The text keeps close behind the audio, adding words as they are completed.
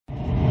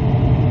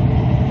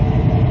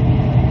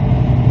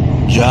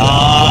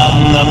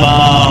John the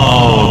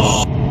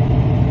Mouse.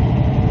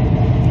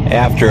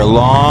 After a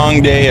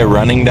long day of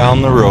running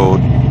down the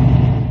road,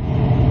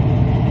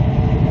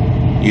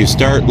 you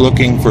start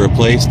looking for a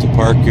place to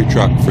park your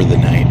truck for the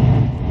night.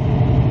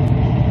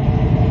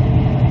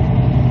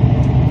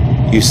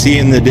 You see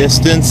in the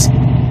distance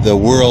the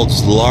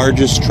world's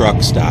largest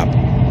truck stop.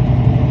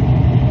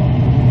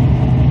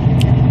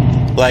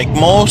 Like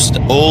most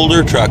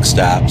older truck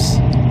stops,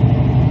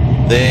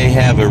 they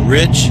have a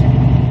rich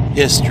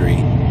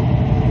history.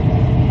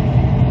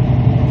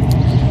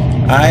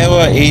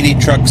 Iowa 80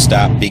 Truck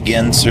Stop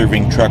began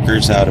serving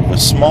truckers out of a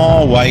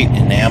small white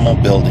enamel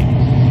building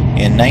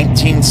in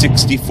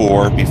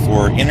 1964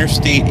 before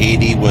Interstate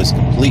 80 was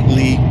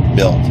completely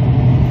built.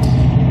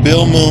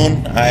 Bill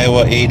Moon,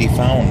 Iowa 80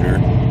 founder,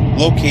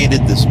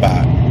 located the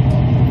spot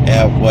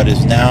at what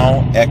is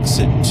now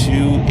exit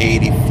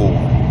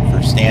 284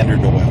 for Standard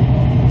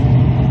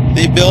Oil.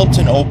 They built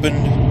and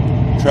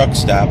opened Truck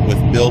Stop with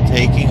Bill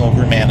taking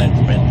over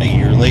management a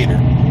year later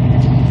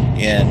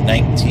in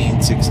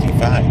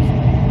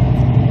 1965.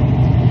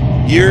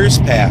 Years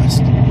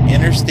passed,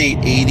 Interstate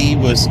 80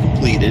 was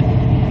completed,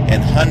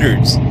 and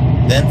hundreds,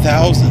 then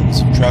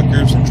thousands of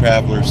truckers and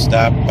travelers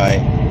stopped by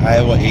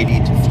Iowa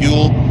 80 to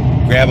fuel,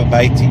 grab a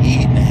bite to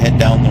eat, and head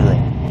down the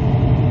road.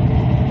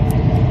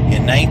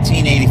 In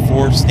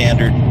 1984,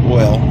 Standard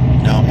Oil,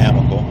 now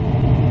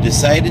Amoco,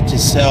 decided to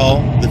sell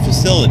the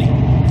facility.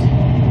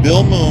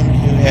 Bill Moon,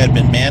 who had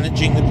been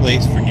managing the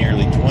place for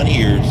nearly 20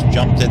 years,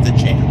 jumped at the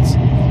chance.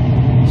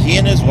 He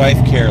and his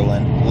wife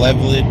Carolyn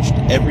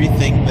leveraged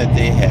everything that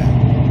they had,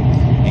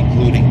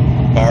 including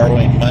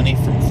borrowing money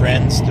from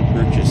friends to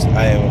purchase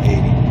Iowa 80.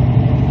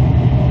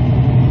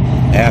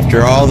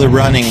 After all the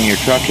running your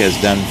truck has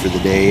done for the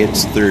day,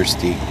 it's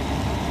thirsty,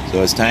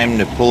 so it's time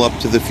to pull up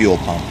to the fuel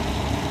pump.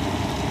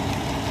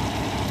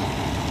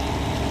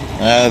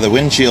 The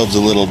windshield's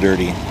a little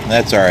dirty.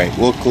 That's alright,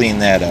 we'll clean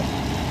that up.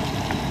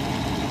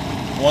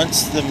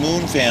 Once the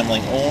Moon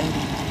family owned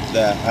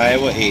the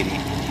Iowa 80,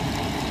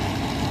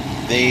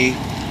 they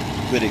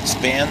could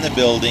expand the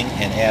building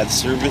and add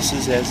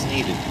services as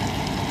needed.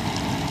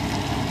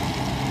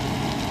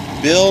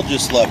 Bill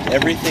just loved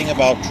everything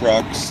about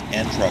trucks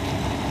and trucking,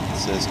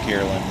 says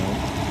Carolyn Moon.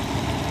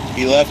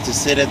 He loved to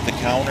sit at the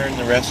counter in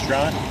the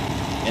restaurant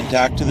and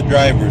talk to the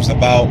drivers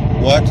about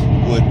what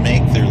would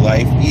make their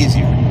life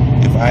easier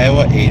if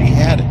Iowa 80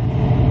 had it.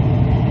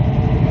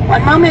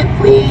 1 moment,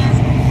 please.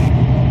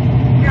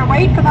 Here,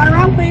 wait, come on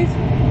around, please.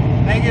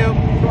 Thank you.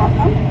 You're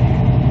welcome.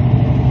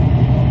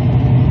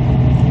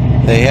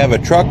 They have a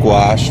truck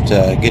wash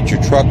to get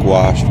your truck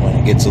washed when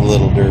it gets a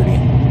little dirty.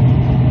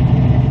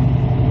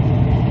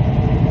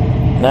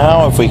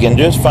 Now, if we can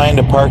just find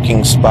a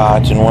parking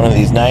spot in one of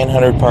these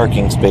 900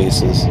 parking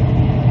spaces.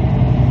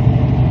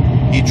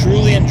 He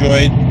truly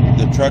enjoyed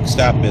the truck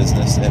stop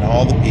business and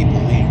all the people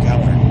he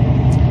encountered.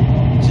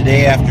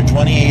 Today, after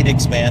 28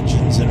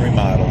 expansions and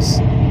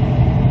remodels,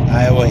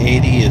 Iowa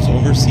 80 is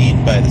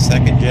overseen by the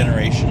second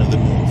generation of the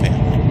Moon family.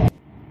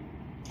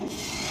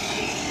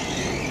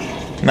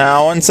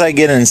 Now, once I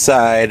get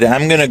inside,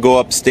 I'm going to go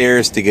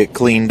upstairs to get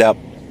cleaned up.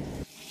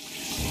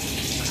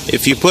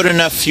 If you put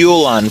enough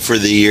fuel on for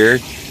the year,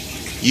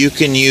 you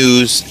can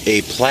use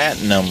a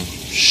platinum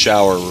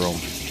shower room.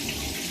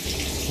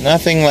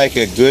 Nothing like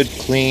a good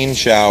clean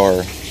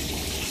shower.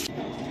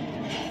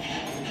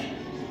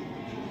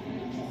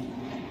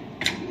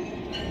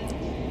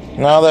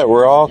 Now that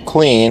we're all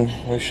clean,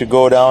 we should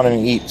go down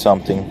and eat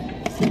something.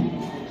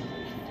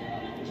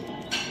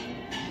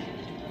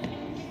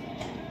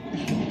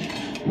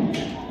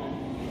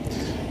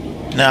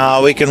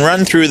 Now we can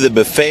run through the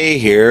buffet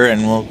here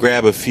and we'll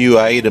grab a few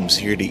items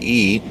here to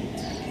eat.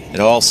 It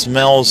all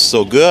smells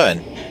so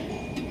good.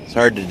 It's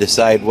hard to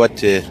decide what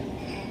to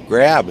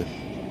grab.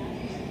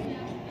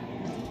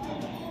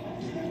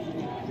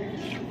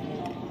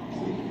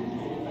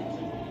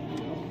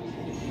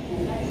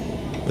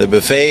 The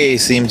buffet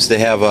seems to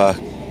have a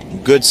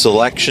good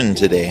selection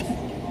today.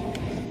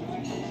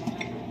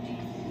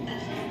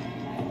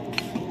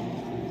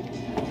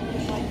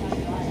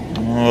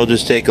 We'll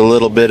just take a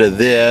little bit of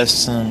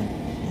this and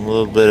a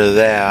little bit of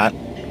that.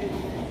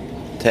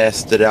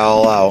 Test it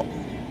all out.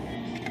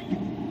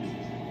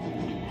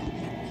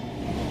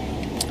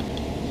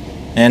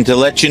 And to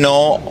let you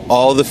know,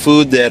 all the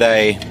food that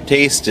I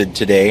tasted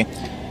today,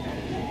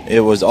 it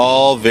was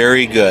all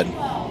very good.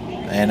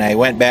 And I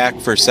went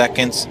back for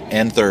seconds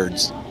and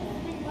thirds.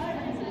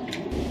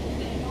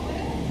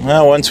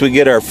 Well, once we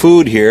get our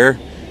food here,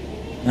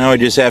 now we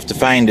just have to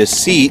find a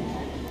seat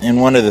in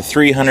one of the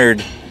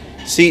 300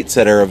 seats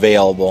that are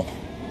available.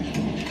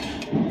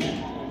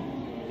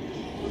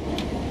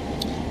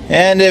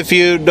 And if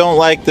you don't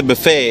like the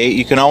buffet,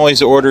 you can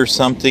always order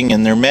something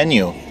in their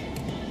menu,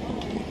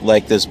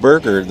 like this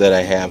burger that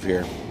I have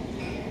here.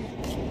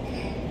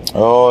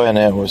 Oh, and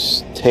it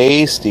was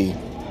tasty.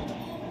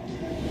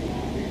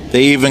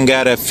 They even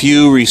got a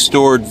few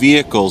restored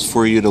vehicles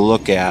for you to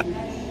look at.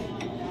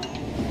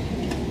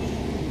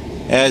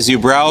 As you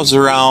browse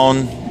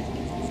around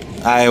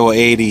Iowa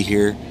 80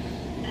 here,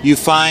 you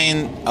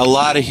find a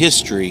lot of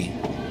history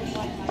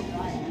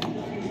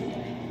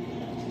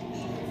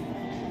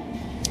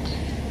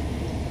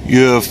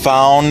You have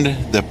found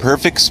the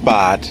perfect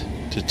spot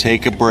to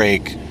take a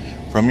break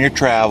from your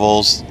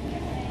travels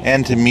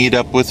and to meet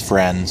up with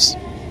friends.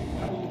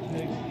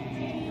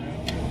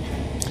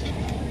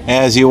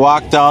 As you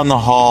walk down the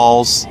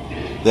halls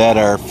that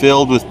are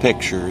filled with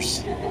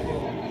pictures,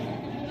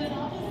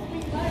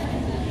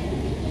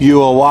 you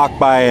will walk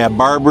by a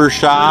barber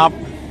shop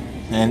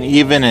and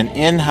even an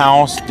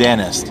in-house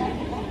dentist.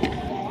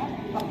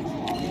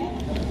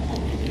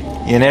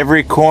 In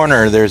every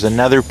corner there's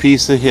another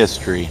piece of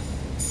history.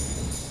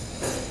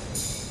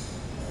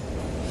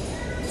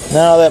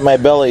 Now that my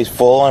belly's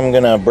full, I'm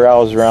gonna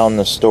browse around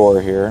the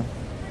store here.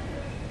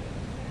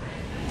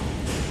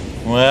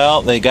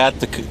 Well, they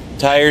got the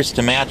tires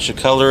to match the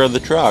color of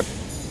the truck.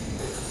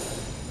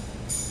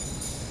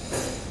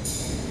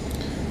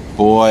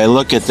 Boy,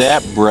 look at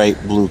that bright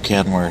blue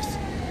Kenworth.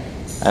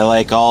 I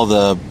like all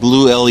the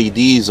blue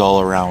LEDs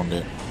all around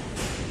it.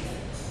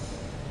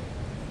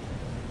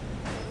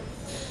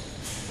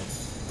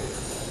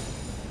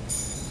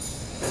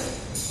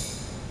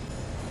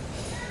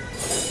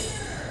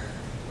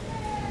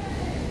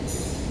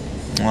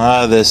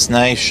 Ah, this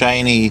nice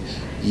shiny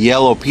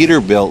yellow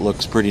Peterbilt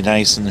looks pretty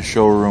nice in the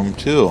showroom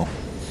too.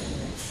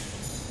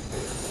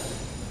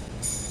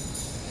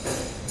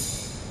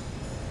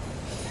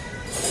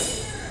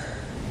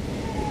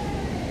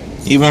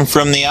 Even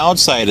from the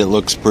outside it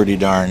looks pretty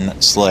darn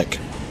slick.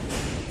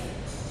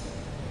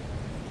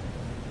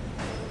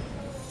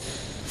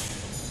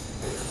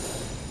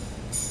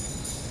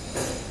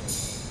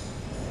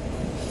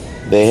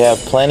 They have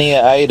plenty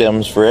of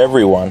items for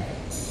everyone.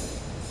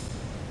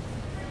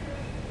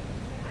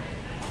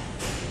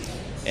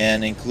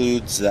 And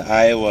includes the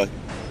Iowa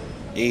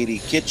 80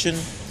 kitchen,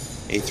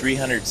 a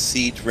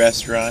 300-seat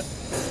restaurant,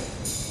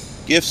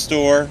 gift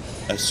store,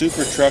 a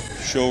super truck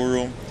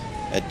showroom,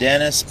 a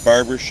dentist,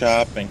 barber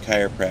shop, and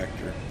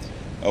chiropractor,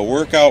 a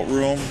workout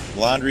room,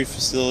 laundry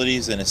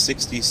facilities, and a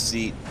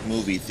 60-seat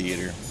movie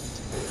theater,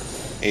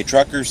 a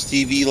trucker's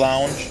TV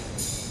lounge,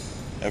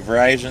 a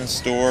Verizon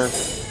store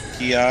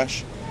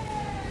kiosk,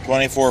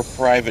 24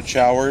 private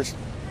showers,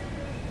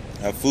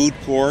 a food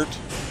court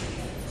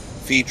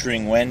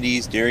featuring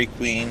Wendy's, Dairy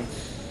Queen,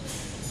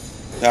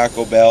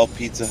 Taco Bell,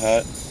 Pizza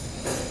Hut,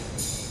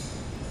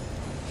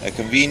 a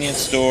convenience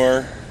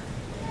store,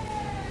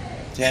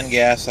 10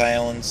 gas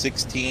islands,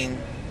 16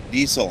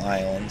 diesel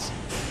islands,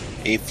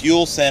 a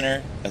fuel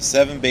center, a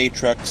 7-bay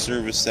truck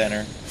service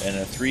center, and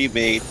a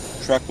 3-bay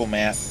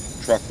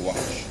Truckomat truck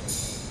wash.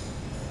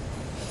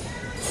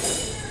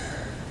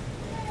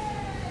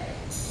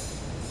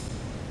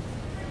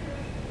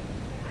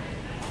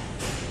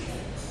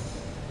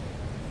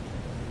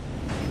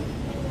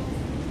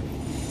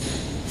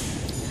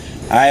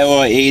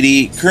 Iowa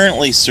 80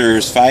 currently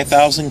serves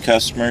 5,000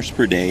 customers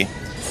per day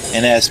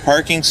and has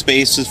parking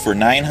spaces for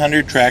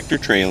 900 tractor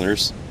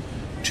trailers,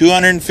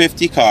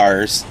 250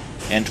 cars,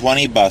 and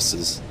 20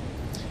 buses.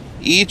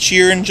 Each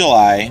year in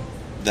July,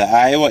 the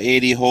Iowa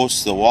 80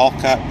 hosts the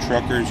Walcott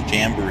Truckers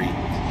Jamboree,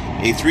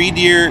 a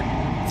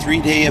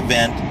three-day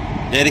event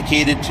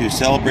dedicated to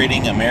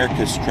celebrating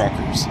America's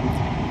truckers.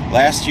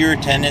 Last year,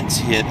 attendance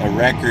hit a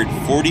record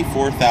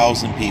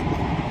 44,000 people.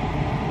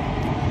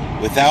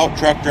 Without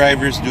truck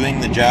drivers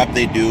doing the job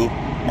they do,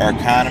 our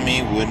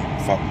economy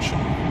wouldn't function.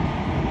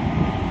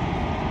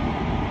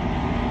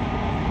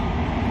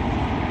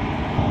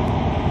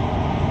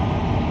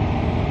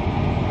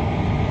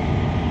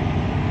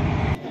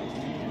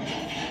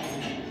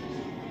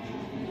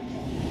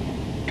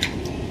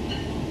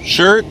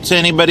 Shirts,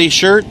 anybody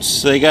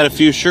shirts? They got a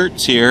few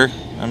shirts here.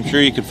 I'm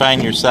sure you could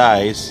find your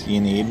size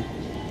you need.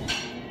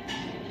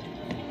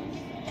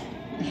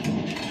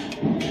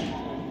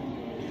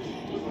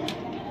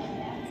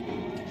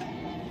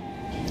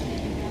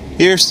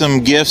 Here's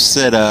some gifts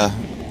that a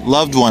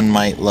loved one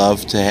might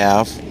love to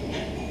have.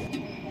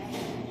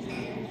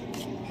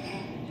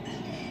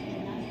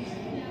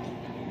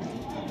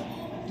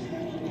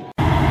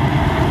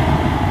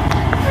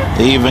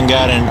 They even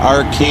got an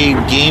arcade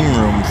game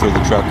room for the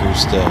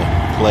truckers to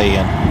play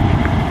in.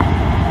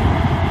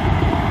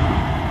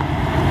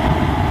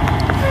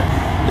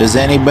 Does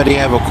anybody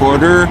have a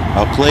quarter?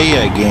 I'll play you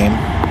a game.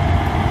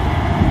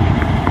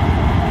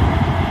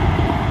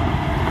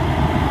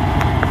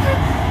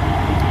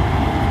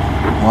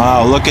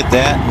 Wow, look at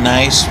that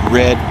nice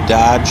red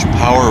Dodge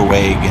Power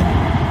Wagon.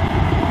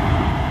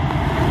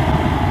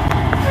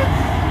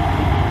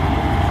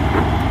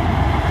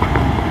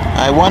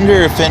 I wonder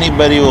if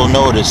anybody will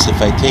notice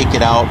if I take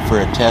it out for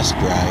a test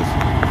drive.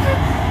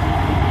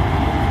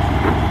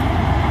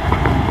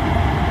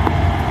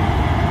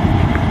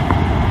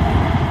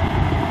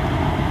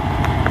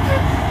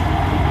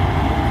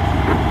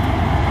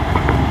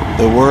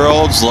 The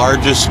world's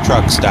largest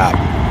truck stop,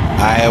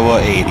 Iowa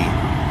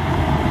 80.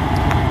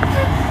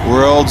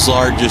 World's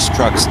largest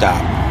truck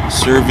stop,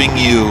 serving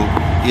you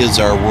is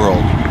our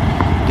world.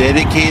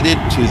 Dedicated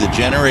to the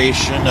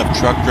generation of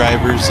truck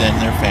drivers and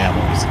their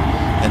families,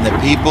 and the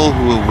people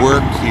who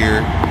work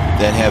here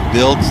that have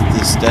built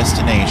this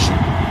destination.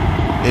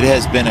 It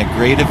has been a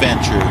great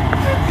adventure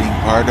being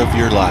part of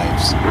your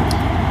lives.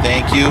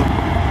 Thank you,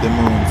 the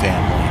Moon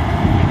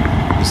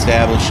family,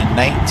 established in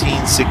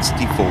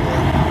 1964.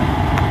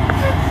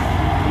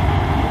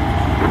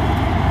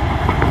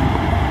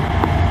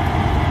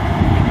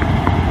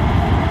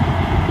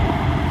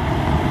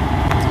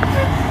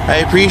 I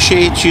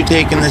appreciate you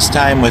taking this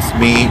time with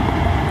me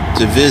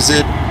to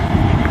visit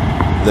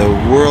the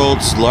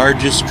world's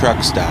largest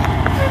truck stop.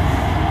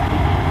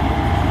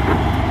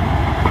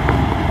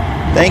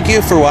 Thank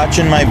you for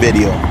watching my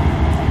video.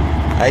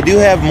 I do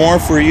have more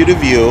for you to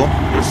view.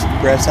 Just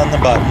press on the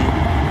button.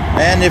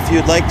 And if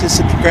you'd like to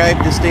subscribe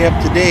to stay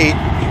up to date, you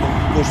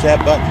can push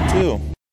that button too.